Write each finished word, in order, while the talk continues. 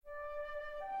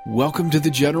Welcome to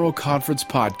the General Conference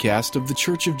podcast of The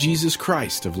Church of Jesus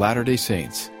Christ of Latter-day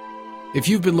Saints. If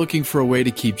you've been looking for a way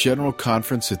to keep General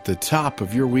Conference at the top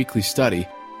of your weekly study,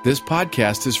 this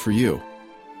podcast is for you.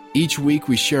 Each week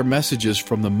we share messages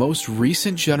from the most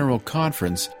recent General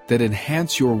Conference that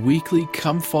enhance your weekly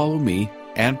Come Follow Me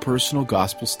and personal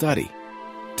gospel study.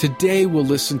 Today we'll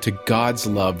listen to God's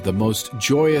Love, the Most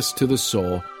Joyous to the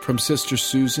Soul from Sister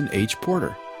Susan H.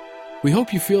 Porter. We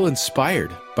hope you feel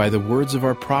inspired by the words of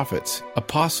our prophets,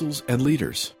 apostles, and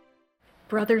leaders.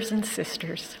 Brothers and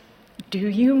sisters, do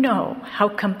you know how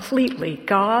completely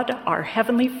God, our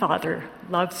Heavenly Father,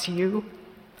 loves you?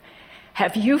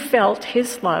 Have you felt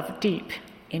His love deep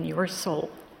in your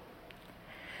soul?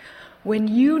 When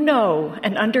you know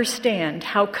and understand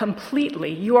how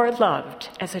completely you are loved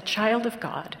as a child of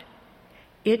God,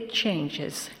 it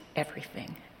changes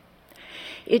everything.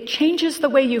 It changes the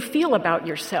way you feel about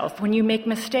yourself when you make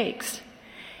mistakes.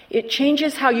 It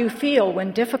changes how you feel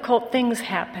when difficult things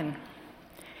happen.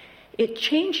 It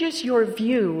changes your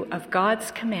view of God's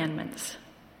commandments.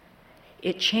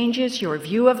 It changes your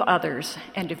view of others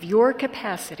and of your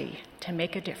capacity to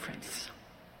make a difference.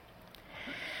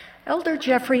 Elder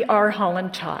Jeffrey R.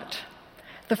 Holland taught,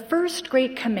 the first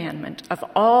great commandment of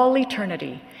all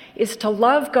eternity is to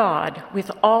love God with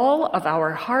all of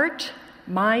our heart,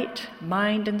 might,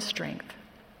 mind, and strength.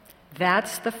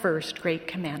 That's the first great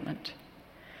commandment.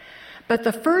 But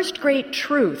the first great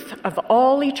truth of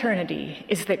all eternity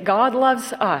is that God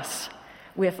loves us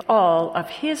with all of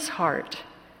His heart,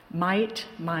 might,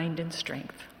 mind, and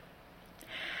strength.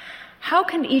 How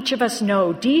can each of us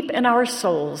know deep in our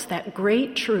souls that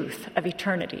great truth of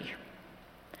eternity?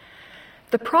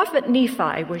 The prophet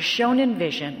Nephi was shown in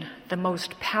vision the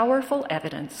most powerful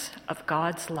evidence of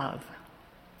God's love.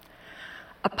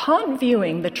 Upon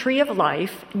viewing the tree of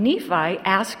life, Nephi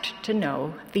asked to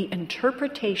know the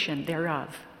interpretation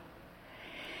thereof.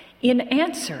 In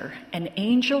answer, an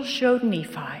angel showed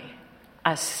Nephi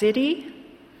a city,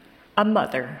 a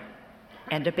mother,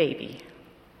 and a baby.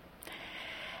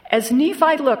 As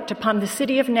Nephi looked upon the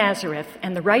city of Nazareth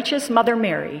and the righteous Mother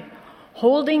Mary,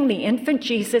 holding the infant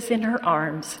Jesus in her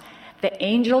arms, the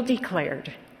angel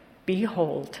declared,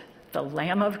 "Behold, the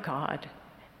Lamb of God,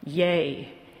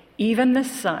 yea, even the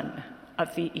Son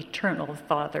of the Eternal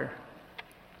Father."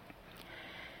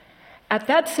 At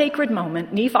that sacred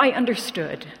moment, Nephi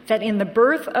understood that in the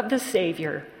birth of the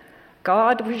Savior,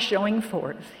 God was showing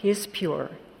forth His pure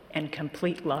and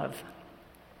complete love.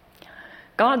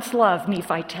 God's love,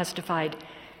 Nephi testified,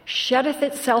 sheddeth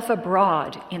itself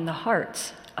abroad in the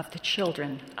hearts of the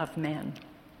children of men.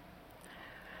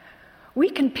 We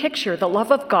can picture the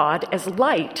love of God as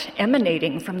light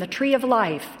emanating from the tree of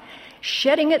life,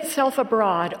 shedding itself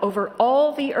abroad over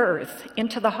all the earth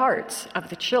into the hearts of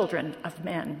the children of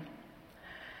men.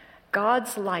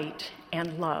 God's light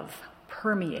and love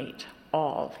permeate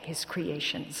all His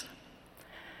creations.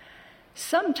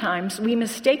 Sometimes we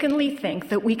mistakenly think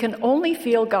that we can only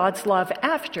feel God's love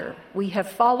after we have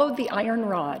followed the iron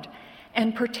rod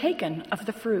and partaken of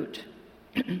the fruit.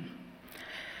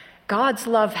 God's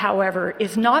love, however,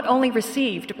 is not only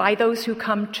received by those who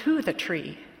come to the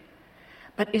tree,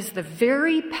 but is the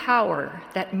very power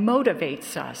that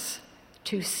motivates us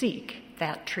to seek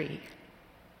that tree.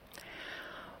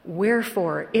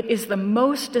 Wherefore, it is the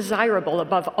most desirable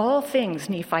above all things,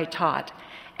 Nephi taught,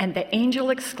 and the angel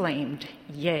exclaimed,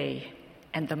 "Yea,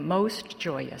 and the most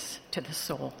joyous to the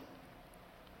soul."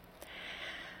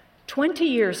 20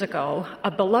 years ago, a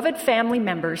beloved family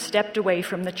member stepped away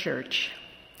from the church.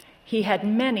 He had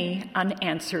many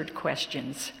unanswered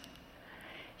questions.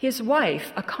 His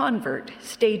wife, a convert,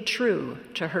 stayed true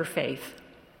to her faith.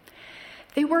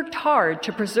 They worked hard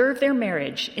to preserve their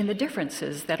marriage in the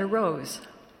differences that arose.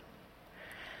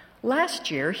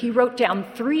 Last year, he wrote down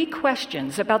 3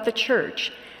 questions about the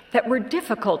church that were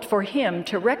difficult for him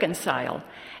to reconcile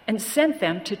and sent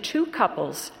them to 2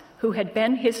 couples who had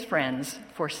been his friends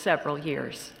for several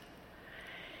years.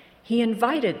 He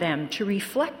invited them to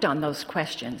reflect on those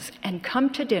questions and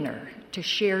come to dinner to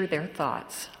share their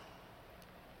thoughts.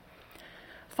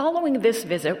 Following this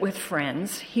visit with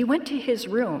friends, he went to his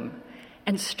room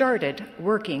and started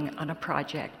working on a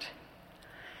project.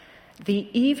 The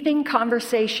evening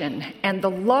conversation and the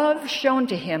love shown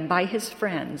to him by his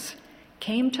friends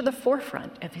came to the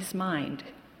forefront of his mind.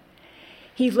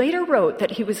 He later wrote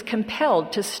that he was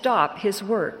compelled to stop his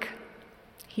work.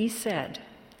 He said,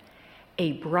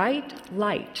 "A bright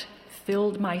light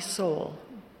filled my soul.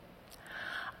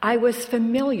 I was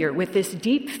familiar with this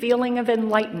deep feeling of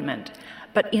enlightenment,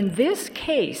 but in this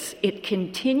case, it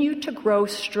continued to grow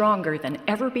stronger than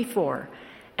ever before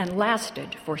and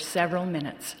lasted for several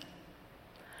minutes.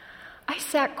 I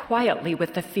sat quietly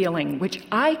with the feeling which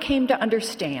I came to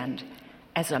understand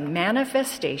as a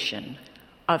manifestation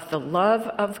of the love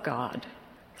of God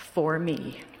for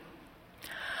me.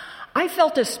 I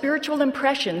felt a spiritual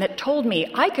impression that told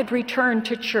me I could return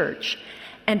to church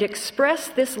and express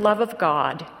this love of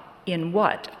God in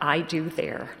what I do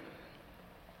there.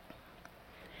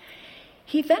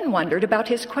 He then wondered about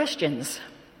his questions.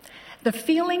 The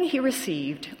feeling he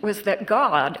received was that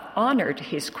God honored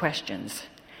his questions,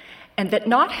 and that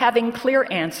not having clear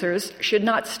answers should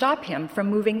not stop him from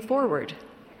moving forward.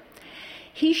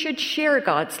 He should share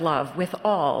God's love with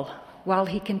all while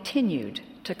he continued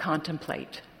to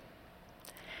contemplate.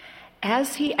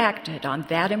 As he acted on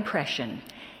that impression,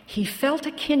 he felt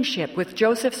a kinship with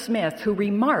Joseph Smith, who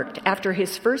remarked after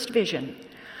his first vision,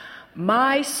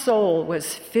 "My soul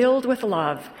was filled with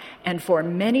love, and for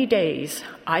many days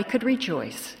I could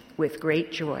rejoice with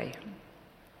great joy."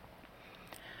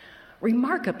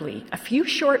 Remarkably, a few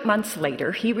short months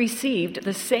later, he received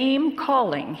the same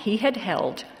calling he had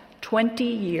held 20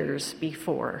 years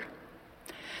before.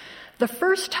 The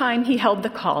first time he held the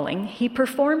calling, he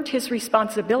performed his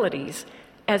responsibilities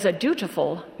as a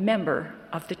dutiful member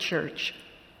of the church.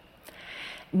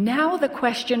 Now the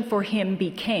question for him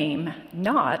became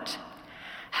not,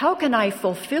 "How can I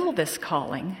fulfill this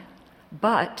calling?"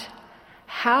 but,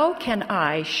 "How can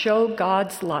I show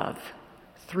God's love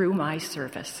through my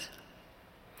service?"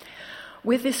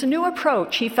 With this new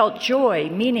approach, he felt joy,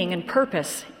 meaning, and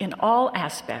purpose in all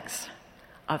aspects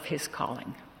of his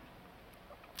calling.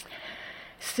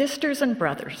 Sisters and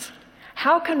brothers,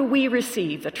 how can we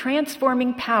receive the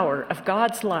transforming power of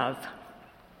God's love?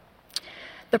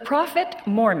 The prophet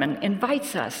Mormon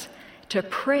invites us to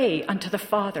pray unto the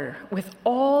Father with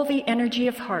all the energy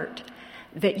of heart,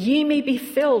 that ye may be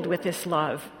filled with this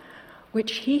love,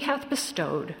 which he hath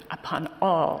bestowed upon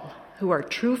all who are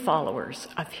true followers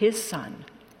of his Son,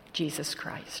 Jesus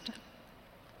Christ.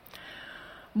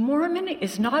 Mormon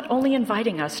is not only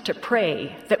inviting us to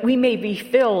pray that we may be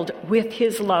filled with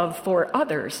his love for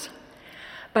others,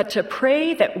 but to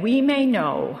pray that we may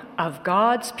know of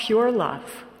God's pure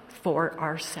love for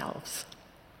ourselves.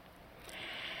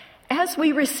 As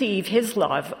we receive his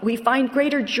love, we find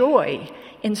greater joy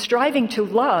in striving to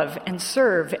love and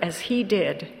serve as he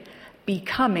did,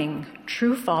 becoming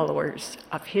true followers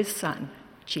of his Son,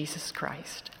 Jesus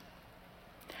Christ.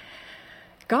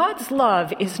 God's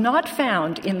love is not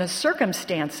found in the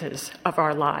circumstances of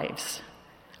our lives,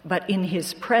 but in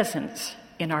his presence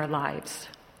in our lives.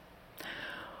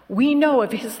 We know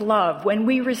of his love when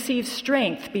we receive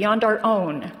strength beyond our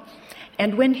own,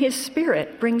 and when his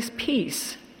Spirit brings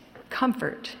peace,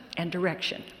 comfort, and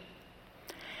direction.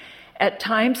 At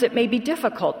times it may be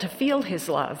difficult to feel his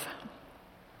love.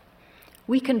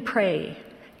 We can pray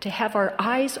to have our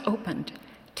eyes opened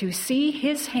to see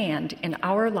his hand in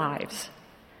our lives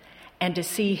and to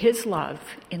see his love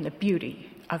in the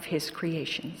beauty of his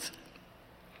creations.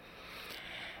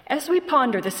 As we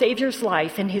ponder the Savior's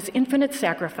life and his infinite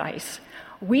sacrifice,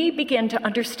 we begin to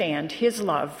understand his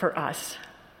love for us.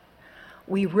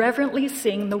 We reverently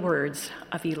sing the words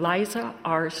of Eliza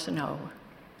R. Snow.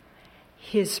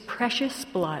 His precious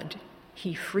blood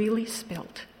he freely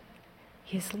spilt.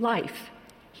 His life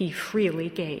he freely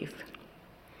gave.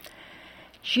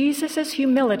 Jesus'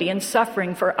 humility and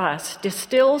suffering for us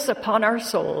distills upon our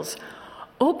souls,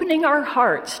 opening our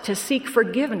hearts to seek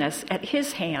forgiveness at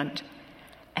his hand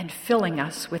and filling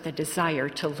us with a desire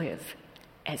to live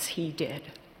as he did.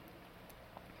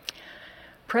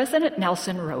 President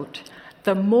Nelson wrote,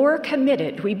 "The more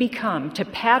committed we become to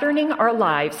patterning our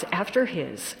lives after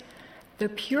his, the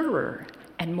purer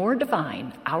and more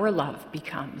divine our love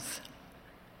becomes."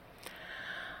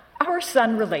 Our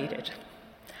son related,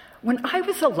 "When I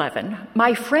was 11,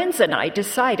 my friends and I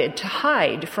decided to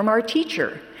hide from our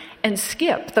teacher and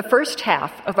skip the first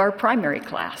half of our primary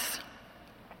class.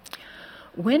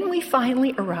 When we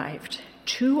finally arrived,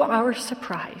 to our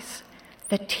surprise,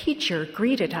 the teacher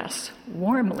greeted us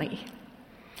warmly.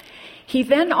 He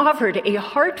then offered a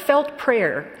heartfelt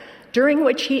prayer during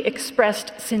which he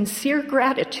expressed sincere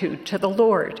gratitude to the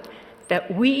Lord that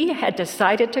we had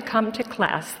decided to come to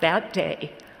class that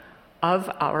day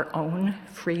of our own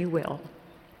free will.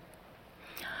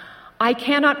 I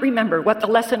cannot remember what the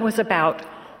lesson was about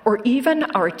or even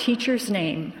our teacher's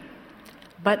name,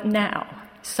 but now,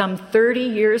 some 30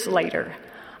 years later,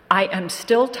 I am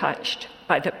still touched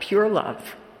by the pure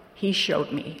love he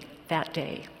showed me that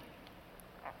day.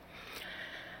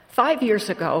 5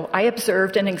 years ago, I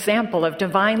observed an example of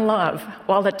divine love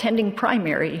while attending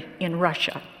primary in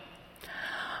Russia.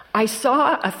 I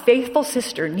saw a faithful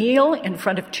sister kneel in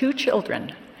front of 2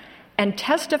 children and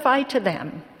testify to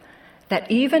them that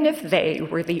even if they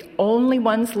were the only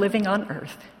ones living on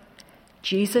earth,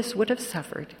 Jesus would have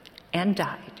suffered and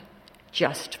died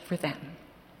just for them.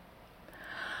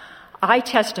 I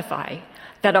testify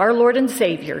that our Lord and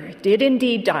Savior did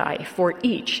indeed die for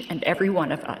each and every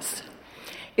one of us.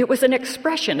 It was an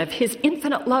expression of his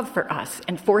infinite love for us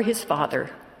and for his Father.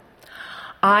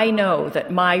 I know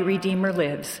that my Redeemer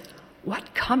lives.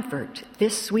 What comfort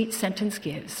this sweet sentence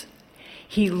gives.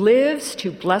 He lives to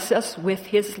bless us with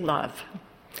his love.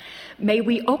 May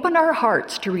we open our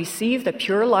hearts to receive the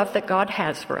pure love that God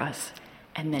has for us,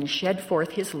 and then shed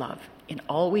forth his love in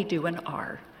all we do and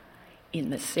are. In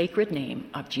the sacred name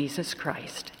of Jesus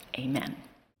Christ, amen.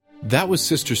 That was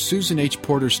Sister Susan H.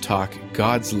 Porter's talk,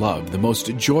 God's Love, the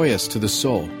Most Joyous to the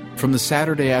Soul, from the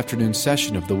Saturday afternoon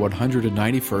session of the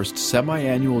 191st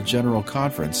Semi-Annual General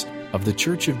Conference of The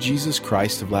Church of Jesus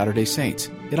Christ of Latter-day Saints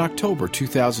in October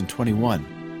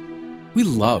 2021. We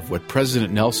love what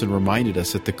President Nelson reminded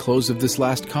us at the close of this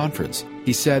last conference.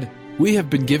 He said, "We have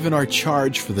been given our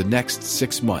charge for the next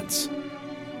 6 months.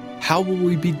 How will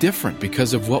we be different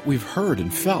because of what we've heard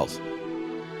and felt?"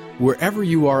 Wherever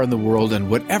you are in the world and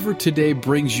whatever today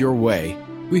brings your way,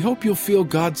 we hope you'll feel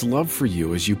God's love for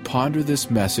you as you ponder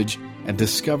this message and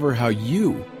discover how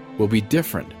you will be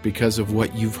different because of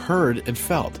what you've heard and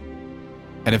felt.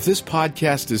 And if this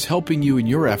podcast is helping you in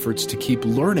your efforts to keep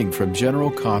learning from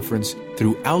General Conference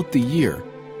throughout the year,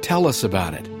 tell us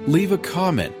about it. Leave a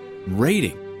comment,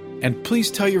 rating, and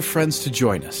please tell your friends to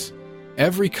join us.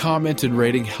 Every comment and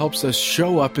rating helps us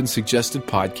show up in suggested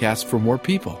podcasts for more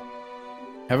people.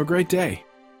 Have a great day.